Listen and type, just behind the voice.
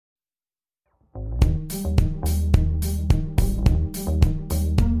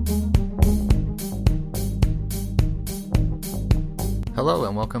Hello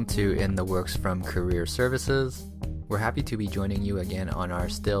and welcome to In the Works from Career Services. We're happy to be joining you again on our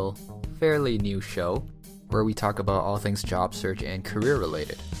still fairly new show, where we talk about all things job search and career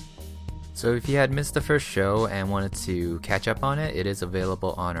related. So if you had missed the first show and wanted to catch up on it, it is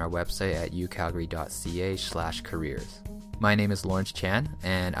available on our website at ucalgary.ca/careers. My name is Lawrence Chan,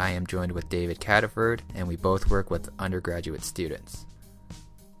 and I am joined with David Cataford, and we both work with undergraduate students.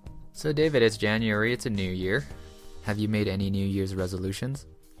 So David, it's January, it's a new year. Have you made any New Year's resolutions?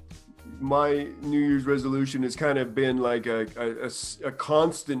 My New Year's resolution has kind of been like a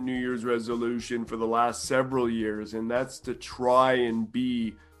constant New Year's resolution for the last several years, and that's to try and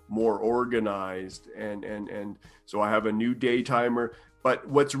be more organized. And so I have a new day timer. But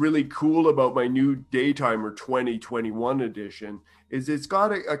what's really cool about my new day timer 2021 edition is it's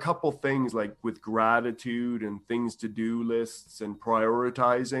got a couple things like with gratitude and things to do lists and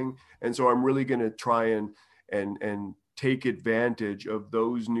prioritizing. And so I'm really going to try and take advantage of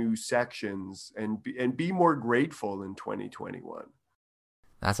those new sections and be more grateful in 2021.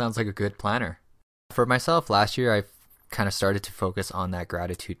 That sounds like a good planner. For myself, last year I kind of started to focus on that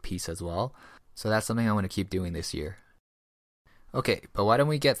gratitude piece as well. So that's something I want to keep doing this year. Okay, but why don't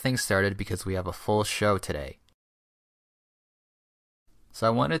we get things started because we have a full show today. So I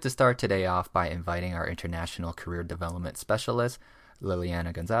wanted to start today off by inviting our International Career Development Specialist,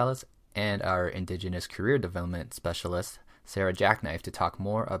 Liliana Gonzalez, and our Indigenous Career Development Specialist, Sarah Jackknife, to talk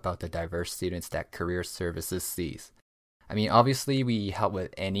more about the diverse students that Career Services sees. I mean, obviously we help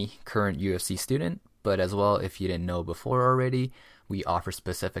with any current UFC student, but as well, if you didn't know before already, we offer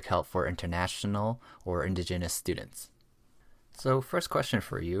specific help for international or Indigenous students. So first question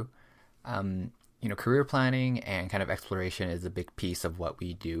for you, career planning and kind of exploration is a big piece of what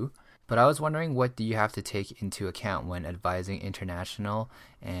we do. But I was wondering, what do you have to take into account when advising international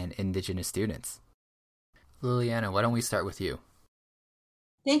and Indigenous students? Liliana, why don't we start with you?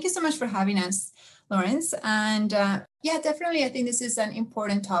 Thank you so much for having us, Lawrence. And definitely, I think this is an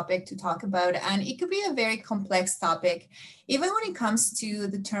important topic to talk about. And it could be a very complex topic. Even when it comes to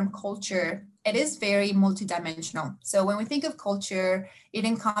the term culture, it is very multidimensional. So when we think of culture, it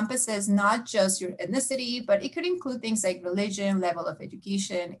encompasses not just your ethnicity, but it could include things like religion, level of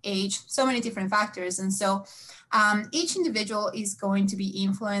education, age, so many different factors. And so each individual is going to be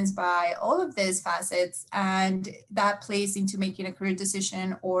influenced by all of these facets, and that plays into making a career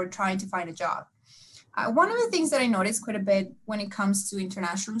decision or trying to find a job. One of the things that I notice quite a bit when it comes to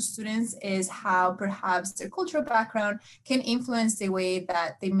international students is how perhaps their cultural background can influence the way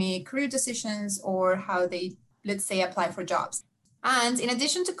that they make career decisions or how they, let's say, apply for jobs. And in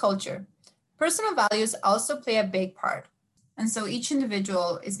addition to culture, personal values also play a big part. And so each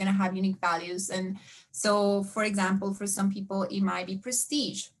individual is going to have unique values. And so, for example, for some people, it might be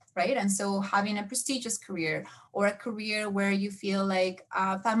prestige, right? And so having a prestigious career or a career where you feel like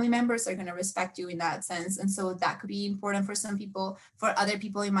family members are going to respect you in that sense. And so that could be important for some people. For other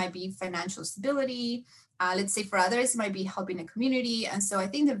people, it might be financial stability. Let's say for others, it might be helping a community. And so I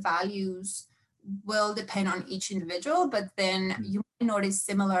think the values will depend on each individual, but then you might notice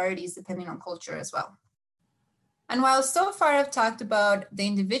similarities depending on culture as well. And while so far I've talked about the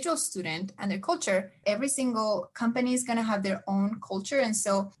individual student and their culture, every single company is going to have their own culture. And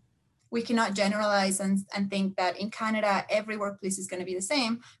so we cannot generalize and think that in Canada, every workplace is going to be the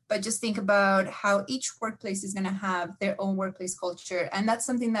same, but just think about how each workplace is going to have their own workplace culture. And that's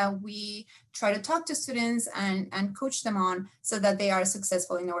something that we try to talk to students and coach them on so that they are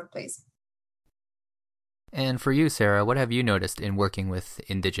successful in the workplace. And for you, Sarah, what have you noticed in working with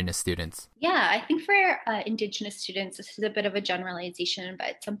Indigenous students? Yeah, I think for Indigenous students, this is a bit of a generalization,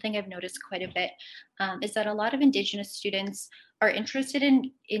 but something I've noticed quite a bit is that a lot of Indigenous students are interested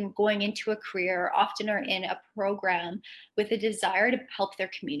in going into a career, often are in a program with a desire to help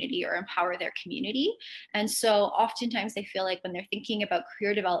their community or empower their community. And so oftentimes they feel like when they're thinking about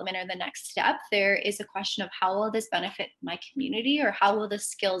career development or the next step, there is a question of how will this benefit my community, or how will the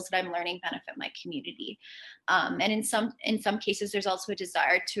skills that I'm learning benefit my community? And in some cases, there's also a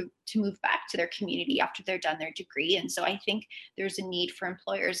desire to move back to their community after they're done their degree. And so I think there's a need for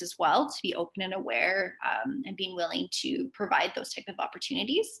employers as well to be open and aware and being willing to provide those type of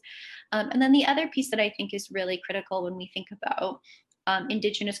opportunities. And then the other piece that I think is really critical when we think about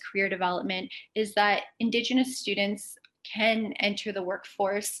Indigenous career development is that Indigenous students can enter the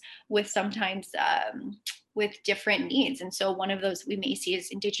workforce with sometimes with different needs. And so one of those we may see is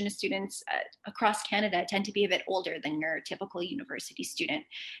Indigenous students across Canada tend to be a bit older than your typical university student.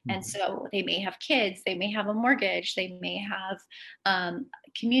 And so they may have kids, they may have a mortgage, they may have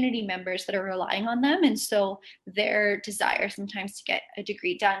community members that are relying on them. And so their desire sometimes to get a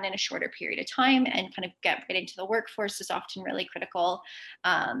degree done in a shorter period of time and kind of get right into the workforce is often really critical.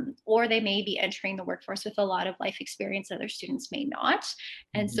 Or they may be entering the workforce with a lot of life experience that other students may not.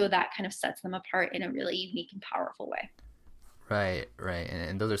 And so that kind of sets them apart in a really unique and powerful way. Right.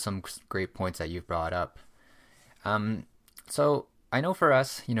 And those are some great points that you've brought up. So I know for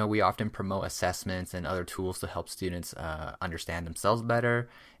us, we often promote assessments and other tools to help students understand themselves better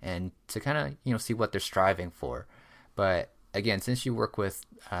and to kind of, see what they're striving for. But again, since you work with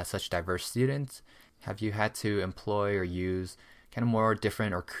such diverse students, have you had to employ or use kind of more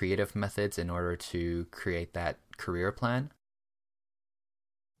different or creative methods in order to create that career plan?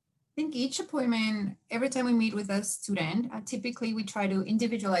 I think each appointment, every time we meet with a student, typically we try to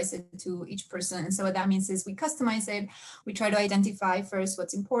individualize it to each person. And so what that means is we customize it. We try to identify first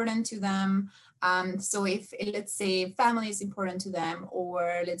what's important to them. So if, let's say, family is important to them,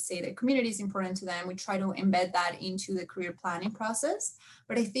 or let's say the community is important to them, we try to embed that into the career planning process.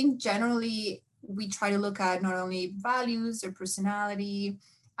 But I think generally we try to look at not only values or personality,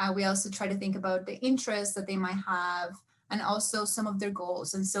 we also try to think about the interests that they might have, and also some of their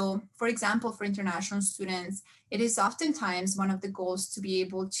goals. And so, for example, for international students, it is oftentimes one of the goals to be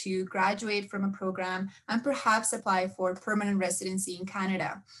able to graduate from a program and perhaps apply for permanent residency in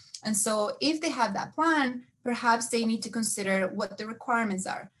Canada. And so if they have that plan, perhaps they need to consider what the requirements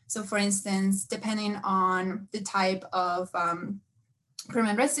are. So for instance, depending on the type of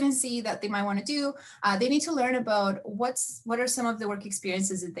permanent residency that they might want to do, they need to learn about what are some of the work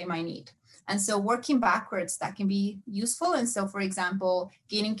experiences that they might need. And so working backwards, that can be useful. And so, for example,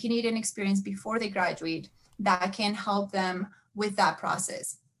 gaining Canadian experience before they graduate, that can help them with that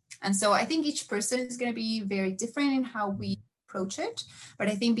process. And so I think each person is going to be very different in how we approach it. But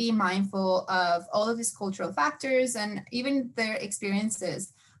I think being mindful of all of these cultural factors and even their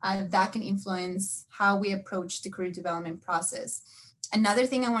experiences, that can influence how we approach the career development process. Another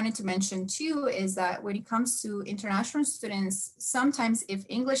thing I wanted to mention too is that when it comes to international students, sometimes if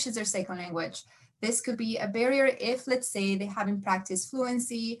English is their second language, this could be a barrier if, let's say, they haven't practiced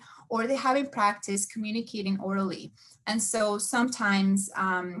fluency or they haven't practiced communicating orally. And so sometimes,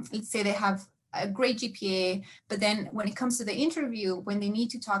 let's say they have a great GPA, but then when it comes to the interview, when they need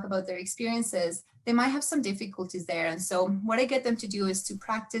to talk about their experiences, they might have some difficulties there. And so what I get them to do is to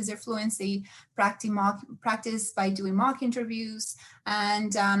practice their fluency, practice by doing mock interviews.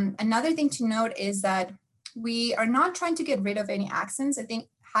 And another thing to note is that we are not trying to get rid of any accents. I think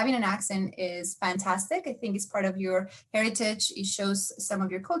having an accent is fantastic. I think it's part of your heritage. It shows some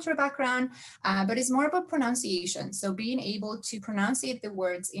of your cultural background, but it's more about pronunciation. So being able to pronunciate the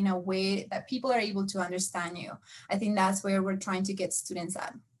words in a way that people are able to understand you. I think that's where we're trying to get students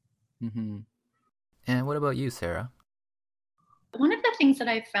at. Mm-hmm. And what about you, Sarah? One of the things that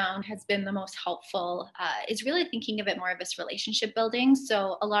I've found has been the most helpful is really thinking of it more of as relationship building.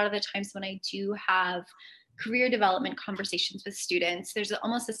 So a lot of the times when I do have career development conversations with students, there's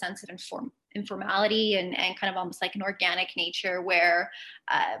almost a sense of informality and kind of almost like an organic nature where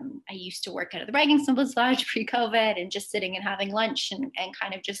I used to work at the Writing Symbols Lodge pre-COVID and just sitting and having lunch and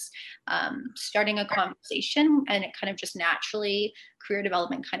kind of just starting a conversation, and it kind of just naturally career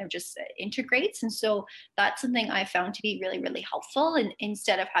development kind of just integrates. And so that's something I found to be really, really helpful. And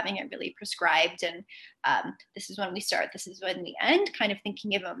instead of having it really prescribed and this is when we start, this is when we end, kind of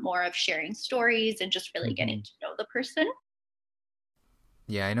thinking of it more of sharing stories and just really getting to know the person.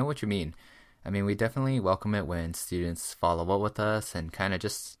 Yeah, I know what you mean. I mean, we definitely welcome it when students follow up with us and kind of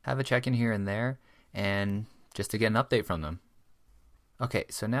just have a check-in here and there and just to get an update from them. Okay,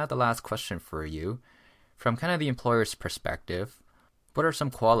 so now the last question for you. From kind of the employer's perspective, what are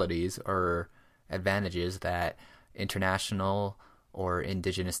some qualities or advantages that international or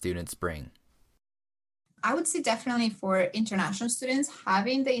Indigenous students bring? I would say definitely for international students,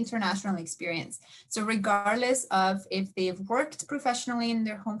 having the international experience. So regardless of if they've worked professionally in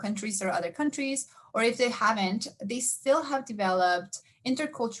their home countries or other countries, or if they haven't, they still have developed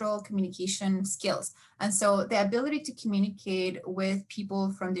intercultural communication skills. And so the ability to communicate with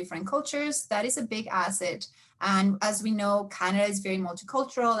people from different cultures, that is a big asset. And as we know, Canada is very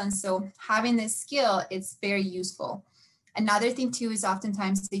multicultural. And so having this skill, it's very useful. Another thing too is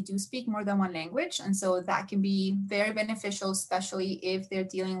oftentimes they do speak more than one language. And so that can be very beneficial, especially if they're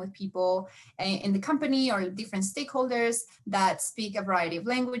dealing with people in the company or different stakeholders that speak a variety of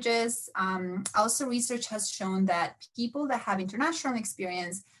languages. Also, research has shown that people that have international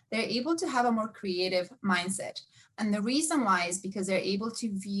experience, they're able to have a more creative mindset. And the reason why is because they're able to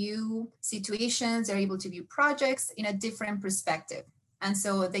view situations, they're able to view projects in a different perspective. And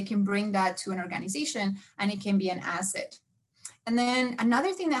so they can bring that to an organization and it can be an asset. And then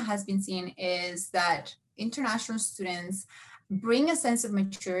another thing that has been seen is that international students bring a sense of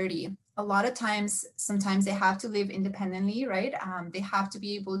maturity. A lot of times, sometimes they have to live independently, right? They have to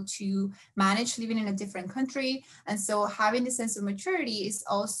be able to manage living in a different country. And so having the sense of maturity is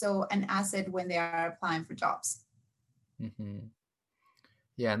also an asset when they are applying for jobs. Mm-hmm.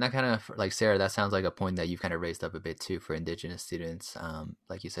 Yeah, and that kind of, like Sarah, that sounds like a point that you've kind of raised up a bit too for Indigenous students.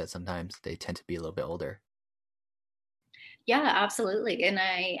 Like you said, sometimes they tend to be a little bit older. Yeah, absolutely. And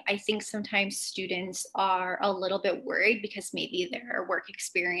I think sometimes students are a little bit worried because maybe their work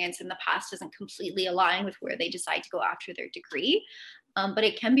experience in the past doesn't completely align with where they decide to go after their degree. But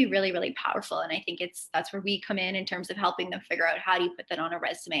it can be really, really powerful. And I think that's where we come in terms of helping them figure out how do you put that on a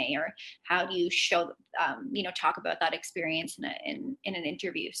resume, or how do you show, talk about that experience in an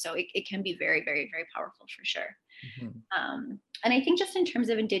interview. So it can be very, very, very powerful for sure. Mm-hmm. And I think just in terms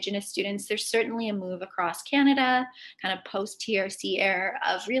of Indigenous students, there's certainly a move across Canada, kind of post TRC era,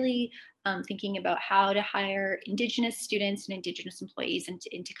 of really thinking about how to hire Indigenous students and Indigenous employees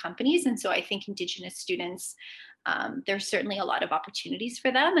into companies. And so I think Indigenous students, there's certainly a lot of opportunities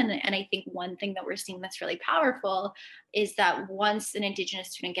for them. And I think one thing that we're seeing that's really powerful is that once an Indigenous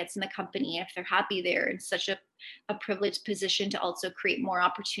student gets in the company, if they're happy, they're in such a privileged position to also create more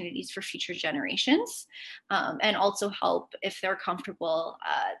opportunities for future generations, and also help, if they're comfortable,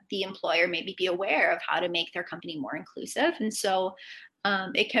 the employer maybe be aware of how to make their company more inclusive. And so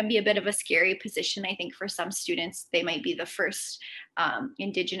it can be a bit of a scary position, I think, for some students. They might be the first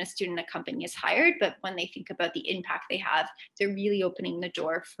Indigenous student a company has hired, but when they think about the impact they have, they're really opening the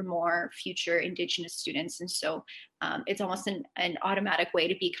door for more future Indigenous students. And so it's almost an automatic way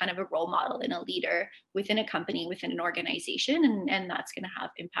to be kind of a role model and a leader within a company, within an organization, and that's going to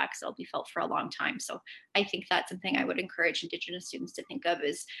have impacts that'll be felt for a long time. So I think that's something I would encourage Indigenous students to think of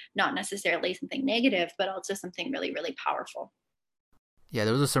as not necessarily something negative, but also something really, really powerful. Yeah,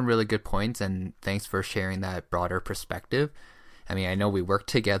 those are some really good points, and thanks for sharing that broader perspective. I mean, I know we work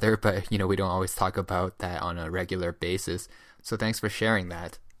together, but, we don't always talk about that on a regular basis. So thanks for sharing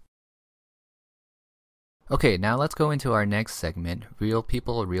that. Okay, now let's go into our next segment, Real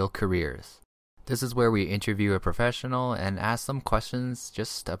People, Real Careers. This is where we interview a professional and ask them questions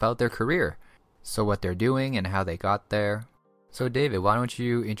just about their career. So what they're doing and how they got there. So David, why don't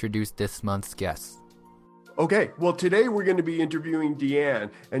you introduce this month's guest? Okay, well, today we're going to be interviewing Deanne,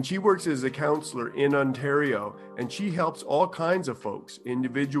 and she works as a counselor in Ontario, and she helps all kinds of folks,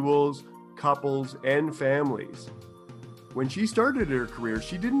 individuals, couples, and families. When she started her career,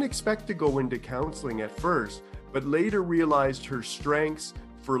 she didn't expect to go into counseling at first, but later realized her strengths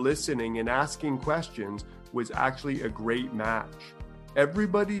for listening and asking questions was actually a great match.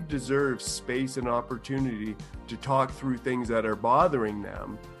 Everybody deserves space and opportunity to talk through things that are bothering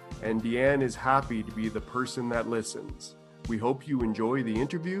them, and Deanne is happy to be the person that listens. We hope you enjoy the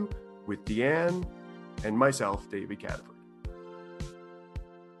interview with Deanne and myself, David Cataford.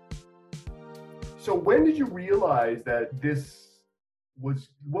 So when did you realize that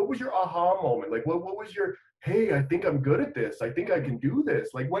what was your aha moment? Like, what was your, hey, I think I'm good at this. I think I can do this.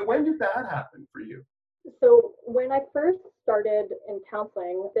 Like, when did that happen for you? So when I first started in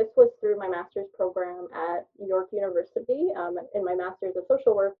counseling, this was through my master's program at York University, in my master's of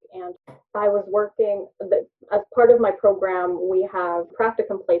social work. And I was working, as part of my program, we have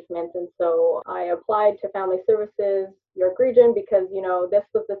practicum placements. And so I applied to Family Services, York Region, because, this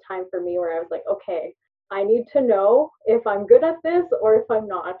was the time for me where I was like, okay, I need to know if I'm good at this or if I'm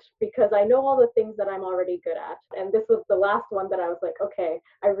not, because I know all the things that I'm already good at. And this was the last one that I was like, okay,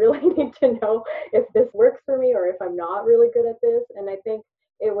 I really need to know if this works for me or if I'm not really good at this. And I think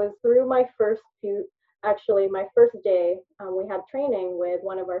it was through my first day, we had training with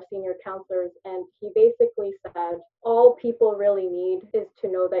one of our senior counselors, and he basically said, all people really need is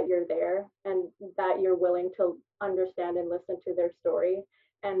to know that you're there and that you're willing to understand and listen to their story.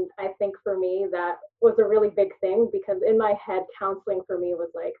 And I think for me, that was a really big thing, because in my head, counseling for me was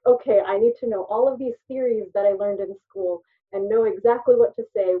like, okay, I need to know all of these theories that I learned in school and know exactly what to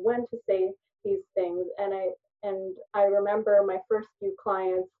say, when to say these things. And I remember my first few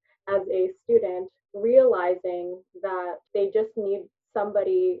clients as a student realizing that they just need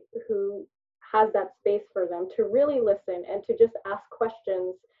somebody who has that space for them to really listen and to just ask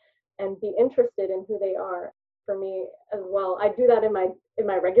questions and be interested in who they are. For me as well, I do that in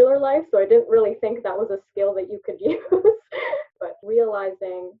my regular life, so I didn't really think that was a skill that you could use. But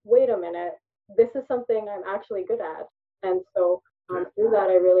realizing, wait a minute, this is something I'm actually good at. And so Through that,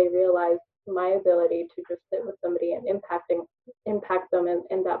 I really realized my ability to just sit with somebody and impact them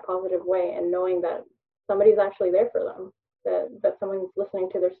in that positive way, and knowing that somebody's actually there for them, that someone's listening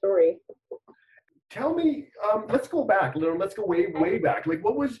to their story. Tell me, let's go back a little. Let's go way back. Like,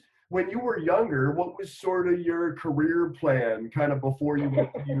 what was, when you were younger, what was sort of your career plan kind of before you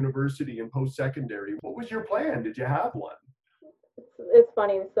went to university and post-secondary? What was your plan? Did you have one? It's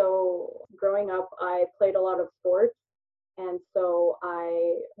funny. So growing up, I played a lot of sports. And so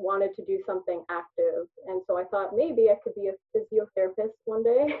I wanted to do something active. And so I thought maybe I could be a physiotherapist one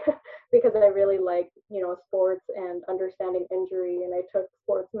day because I really like, sports and understanding injury. And I took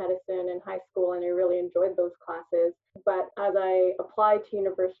sports medicine in high school and I really enjoyed those classes. But as I applied to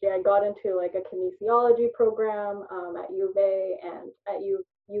university, I got into like a kinesiology program at U of A, and at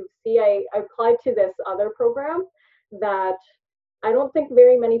UC, I applied to this other program that I don't think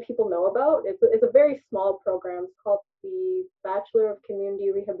very many people know about. It's a very small program. It's called the Bachelor of Community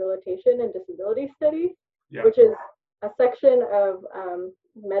Rehabilitation and Disability Studies, which is a section of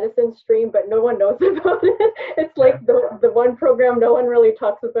medicine stream, but no one knows about it. It's like the one program no one really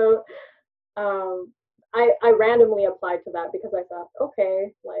talks about. I randomly applied to that because I thought,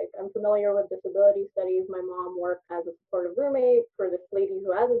 okay, like I'm familiar with disability studies. My mom worked as a supportive roommate for this lady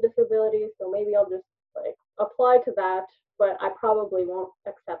who has a disability, so maybe I'll just like apply to that, but I probably won't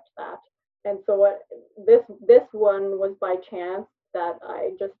accept that. And so what this one was by chance that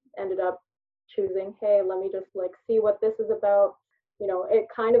I just ended up choosing, hey, let me just like see what this is about. It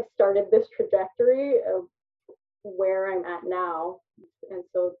kind of started this trajectory of where I'm at now. And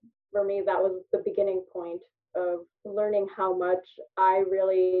so for me, that was the beginning point of learning how much I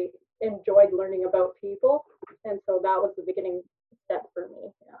really enjoyed learning about people. And so that was the beginning step for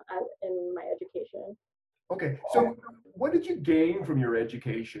me in my education. Okay, so what did you gain from your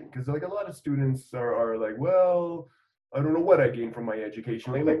education? Because like a lot of students are like, well, I don't know what I gained from my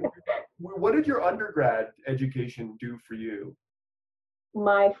education. Like what did your undergrad education do for you?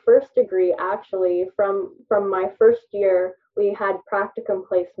 My first degree, actually, from my first year, we had practicum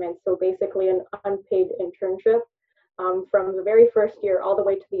placements, so basically an unpaid internship from the very first year all the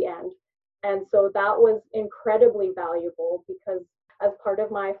way to the end. And so that was incredibly valuable because as part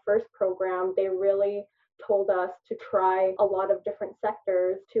of my first program, they really told us to try a lot of different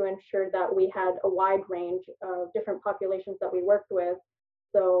sectors to ensure that we had a wide range of different populations that we worked with.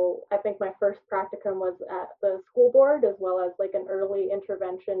 So I think my first practicum was at the school board as well as like an early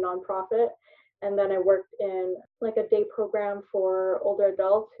intervention nonprofit. And then I worked in like a day program for older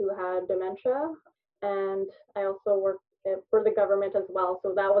adults who had dementia. And I also worked for the government as well.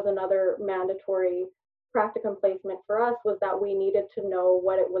 So that was another mandatory practicum placement for us, was that we needed to know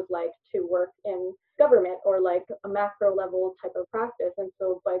what it was like to work in government or like a macro level type of practice. And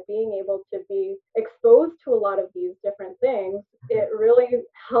so by being able to be exposed to a lot of these different things, it really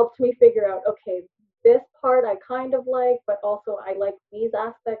helped me figure out, okay, this part I kind of like, but also I like these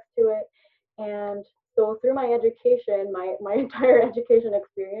aspects to it. And so through my education, my entire education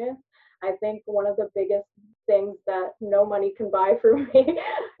experience, I think one of the biggest things that no money can buy for me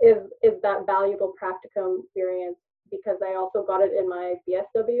is that valuable practicum experience, because I also got it in my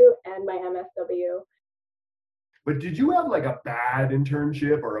BSW and my MSW. But did you have like a bad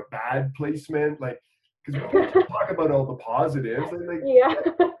internship or a bad placement? Like, because we can talk about all the positives. Like, yeah.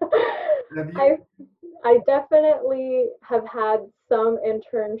 You... I definitely have had some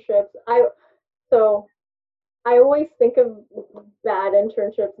internships. I always think of bad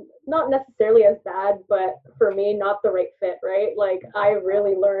internships, not necessarily as bad, but for me, not the right fit, right? Like I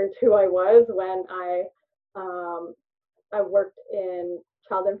really learned who I was when I worked in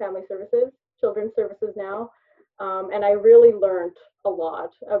child and family services, children's services now. And I really learned a lot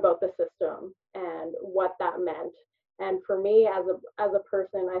about the system and what that meant. And for me as a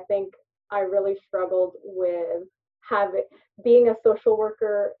person, I think I really struggled with being a social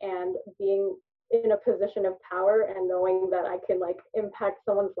worker and being in a position of power and knowing that I can like impact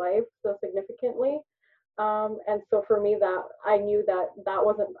someone's life so significantly. And so for me, that I knew that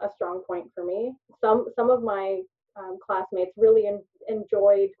wasn't a strong point for me. Some of my classmates really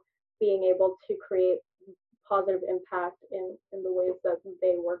enjoyed being able to create positive impact in the ways that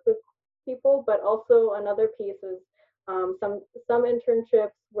they work with people. But also another piece is some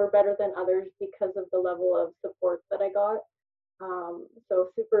internships were better than others because of the level of support that I got. So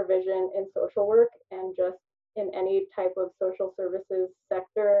supervision in social work and just in any type of social services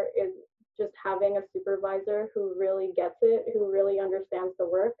sector is just having a supervisor who really gets it, who really understands the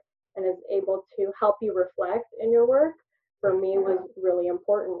work and is able to help you reflect in your work, for me was really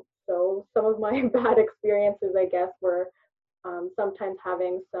important. So some of my bad experiences, I guess, were sometimes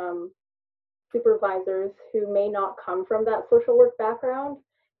having some supervisors who may not come from that social work background.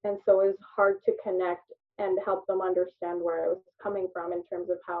 And so it's hard to connect and help them understand where I was coming from in terms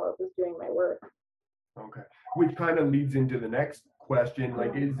of how I was doing my work. Okay. Which kind of leads into the next question.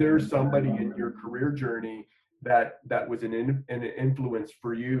 Like, is there somebody in your career journey that was an influence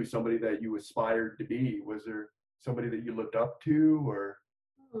for you, somebody that you aspired to be? Was there somebody that you looked up to, or?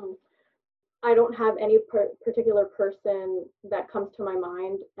 I don't have any particular person that comes to my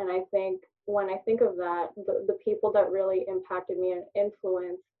mind. And I think when I think of that, the people that really impacted me and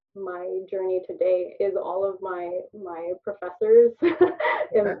influenced my journey today is all of my professors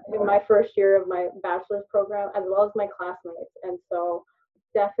in my first year of my bachelor's program, as well as my classmates. And so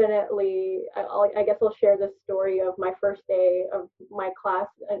definitely, I guess I'll share this story of my first day of my class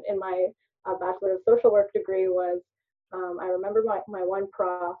in my Bachelor of Social Work degree was, I remember my one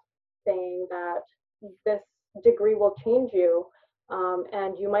prof saying that this degree will change you,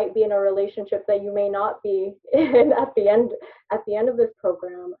 and you might be in a relationship that you may not be in at the end of this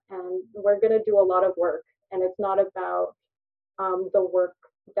program, and we're going to do a lot of work, and it's not about the work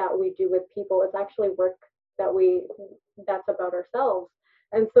that we do with people. It's actually work that's about ourselves.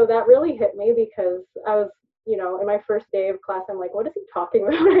 And so that really hit me, because I was, in my first day of class, I'm like, what is he talking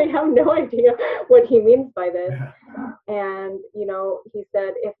about? I have no idea what he means by this. And, he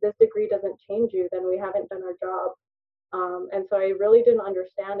said, if this degree doesn't change you, then we haven't done our job. And so I really didn't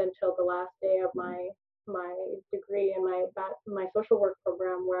understand until the last day of my degree in my social work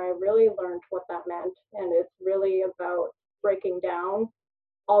program, where I really learned what that meant. And it's really about breaking down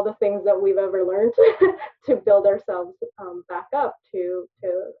all the things that we've ever learned to build ourselves back up to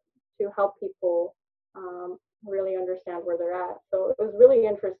help people really understand where they're at. So it was really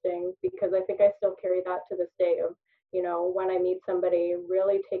interesting, because I think I still carry that to this day of, when I meet somebody,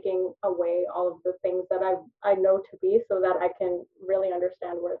 really taking away all of the things that I know to be, so that I can really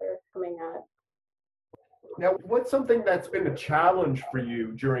understand where they're coming at. Now, what's something that's been a challenge for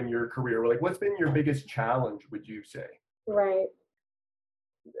you during your career? Like, what's been your biggest challenge, would you say? Right.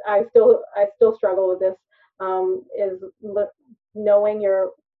 I still struggle with this, is knowing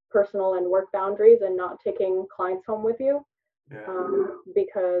your personal and work boundaries and not taking clients home with you.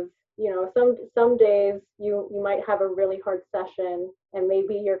 Because some days you might have a really hard session, and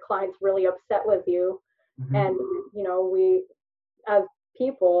maybe your client's really upset with you. Mm-hmm. And we, as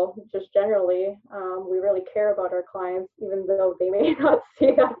people, just generally, we really care about our clients, even though they may not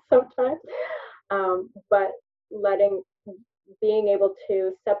see that sometimes. But being able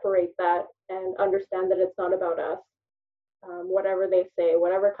to separate that and understand that it's not about us. Whatever they say,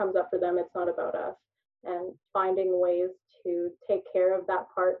 whatever comes up for them, it's not about us. And finding ways to take care of that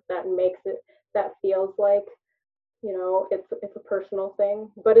part that feels like, it's a personal thing,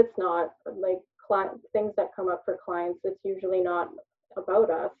 but it's not. Like, things that come up for clients, it's usually not about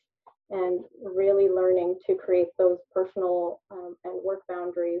us. And really learning to create those personal and work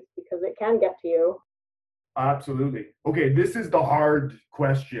boundaries, because it can get to you. Absolutely. Okay, this is the hard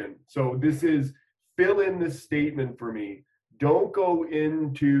question. So this is, fill in this statement for me. Don't go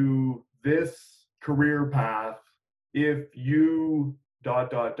into this career path if you ...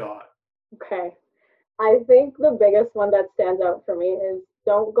 Okay. I think the biggest one that stands out for me is,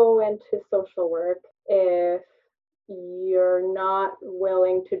 don't go into social work if you're not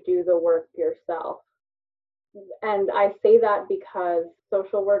willing to do the work yourself. And I say that because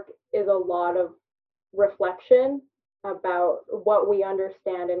social work is a lot of reflection about what we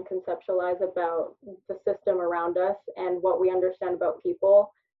understand and conceptualize about the system around us and what we understand about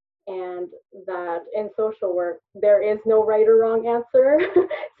people. And that in social work, there is no right or wrong answer.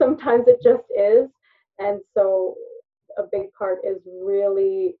 Sometimes it just is. And so a big part is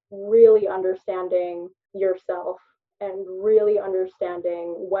really, really understanding yourself and really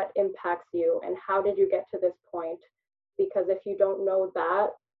understanding what impacts you and how did you get to this point. Because if you don't know that,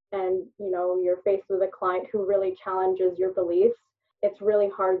 and you're faced with a client who really challenges your beliefs, it's really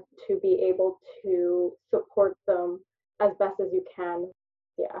hard to be able to support them as best as you can.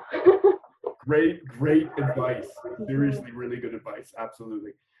 Yeah. Great advice. Seriously, really good advice.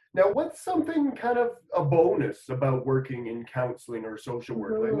 Absolutely. Now, what's something kind of a bonus about working in counseling or social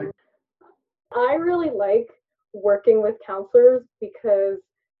work? Mm-hmm. I really like working with counselors, because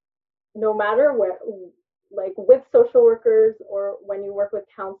no matter what, like with social workers or when you work with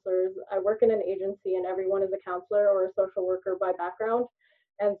counselors, I work in an agency and everyone is a counselor or a social worker by background.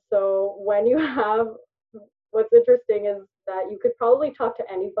 And so when you have, what's interesting is that you could probably talk to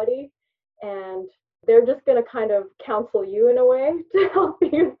anybody and they're just going to kind of counsel you in a way to help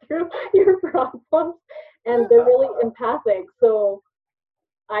you through your problems. And they're really empathic. So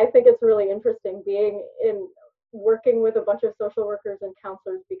I think it's really interesting working with a bunch of social workers and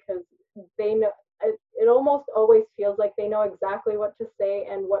counselors, because they know. It almost always feels like they know exactly what to say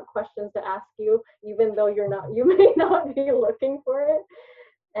and what questions to ask you, even though you may not be looking for it.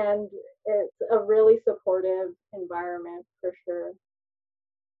 And it's a really supportive environment for sure.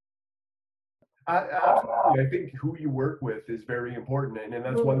 Absolutely. I think who you work with is very important, and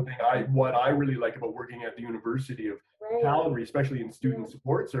that's one thing what I really like about working at the University of Calgary, especially in student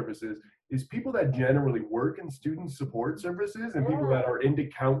support services, is people that generally work in student support services and people that are into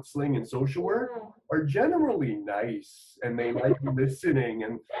counseling and social work are generally nice and they like listening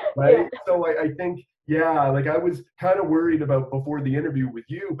and right. So I think like I was kind of worried about before the interview with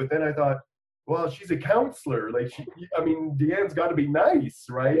you, but then I thought, well, she's a counselor. Like Deanne's got to be nice,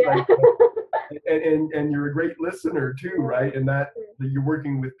 right? Like, and you're a great listener too, right? And that you're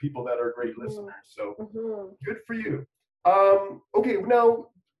working with people that are great listeners. So good for you. Okay, now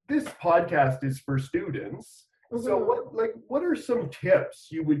this podcast is for students. So what are some tips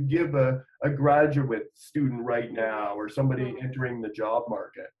you would give a graduate student right now or somebody entering the job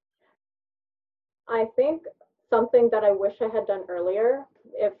market? I think something that I wish I had done earlier,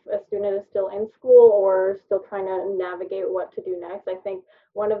 if a student is still in school or still trying to navigate what to do next, I think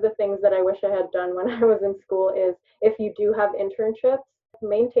one of the things that I wish I had done when I was in school is, if you do have internships,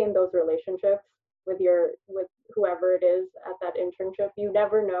 maintain those relationships with whoever it is at that internship. You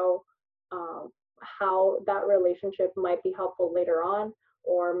never know how that relationship might be helpful later on,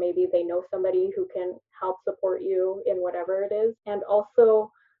 or maybe they know somebody who can help support you in whatever it is. And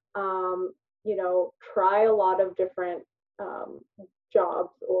also, try a lot of different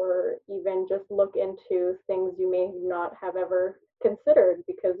jobs, or even just look into things you may not have ever considered,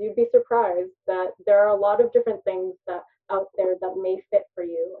 because you'd be surprised that there are a lot of different things that out there that may fit for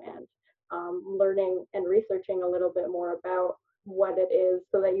you. And learning and researching a little bit more about what it is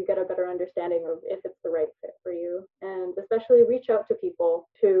so that you get a better understanding of if it's the right fit for you. And especially reach out to people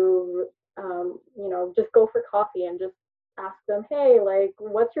to just go for coffee and just ask them, hey, like,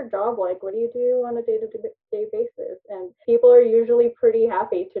 what's your job like? What do you do on a day-to-day basis? And people are usually pretty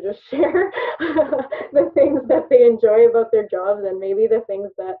happy to just share the things that they enjoy about their jobs, and maybe the things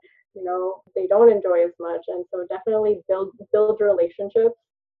that they don't enjoy as much. And so definitely build relationships.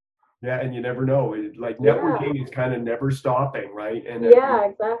 Yeah, and you never know. Networking is kind of never stopping, right? And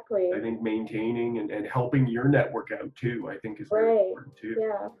exactly. I think maintaining and helping your network out too, I think is very important too.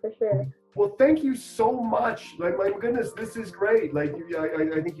 Yeah, for sure. Well, thank you so much. Like, my goodness, this is great. Like,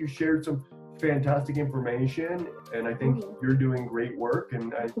 I think you shared some fantastic information, and I think you're doing great work,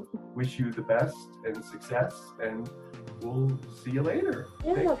 and I wish you the best and success, and we'll see you later.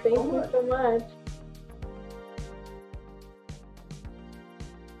 Yeah, thank you so much.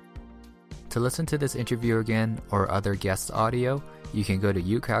 To listen to this interview again or other guest audio, you can go to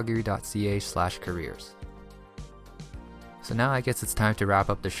ucalgary.ca/careers. So now I guess it's time to wrap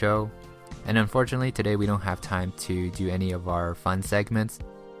up the show. And unfortunately, today we don't have time to do any of our fun segments,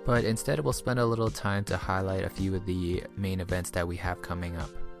 but instead we'll spend a little time to highlight a few of the main events that we have coming up.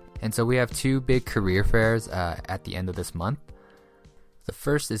 And so we have two big career fairs at the end of this month. The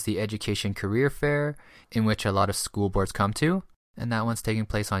first is the Education Career Fair, in which a lot of school boards come to, and that one's taking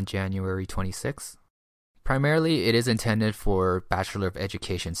place on January 26th. Primarily, it is intended for Bachelor of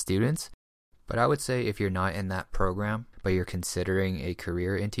Education students, but I would say if you're not in that program, but you're considering a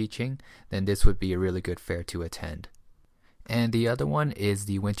career in teaching, then this would be a really good fair to attend. And the other one is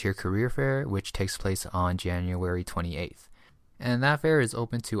the Winter Career Fair, which takes place on January 28th. And that fair is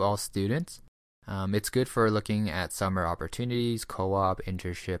open to all students. It's good for looking at summer opportunities, co-op,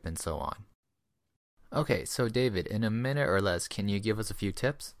 internship, and so on. Okay, so David, in a minute or less, can you give us a few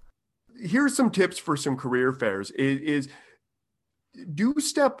tips? Here's some tips for some career fairs. Do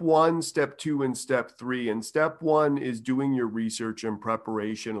step 1, step 2, and step 3. And step 1 is doing your research and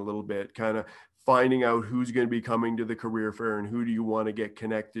preparation a little bit, kind of finding out who's going to be coming to the career fair and who do you want to get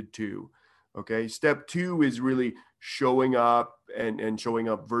connected to. Okay. Step 2 is really showing up and showing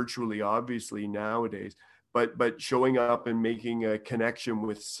up virtually, obviously nowadays, but showing up and making a connection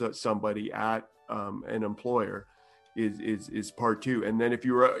with somebody at an employer is part 2. And then if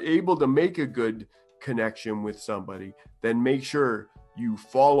you are able to make a good connection with somebody, then make sure you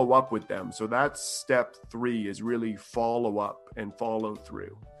follow up with them. So that's step 3, is really follow up and follow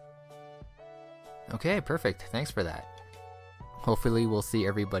through. Okay, perfect. Thanks for that. Hopefully we'll see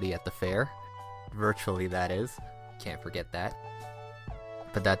everybody at the fair. Virtually, that is. Can't forget that.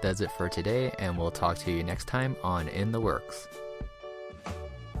 But that does it for today, and we'll talk to you next time on In the Works.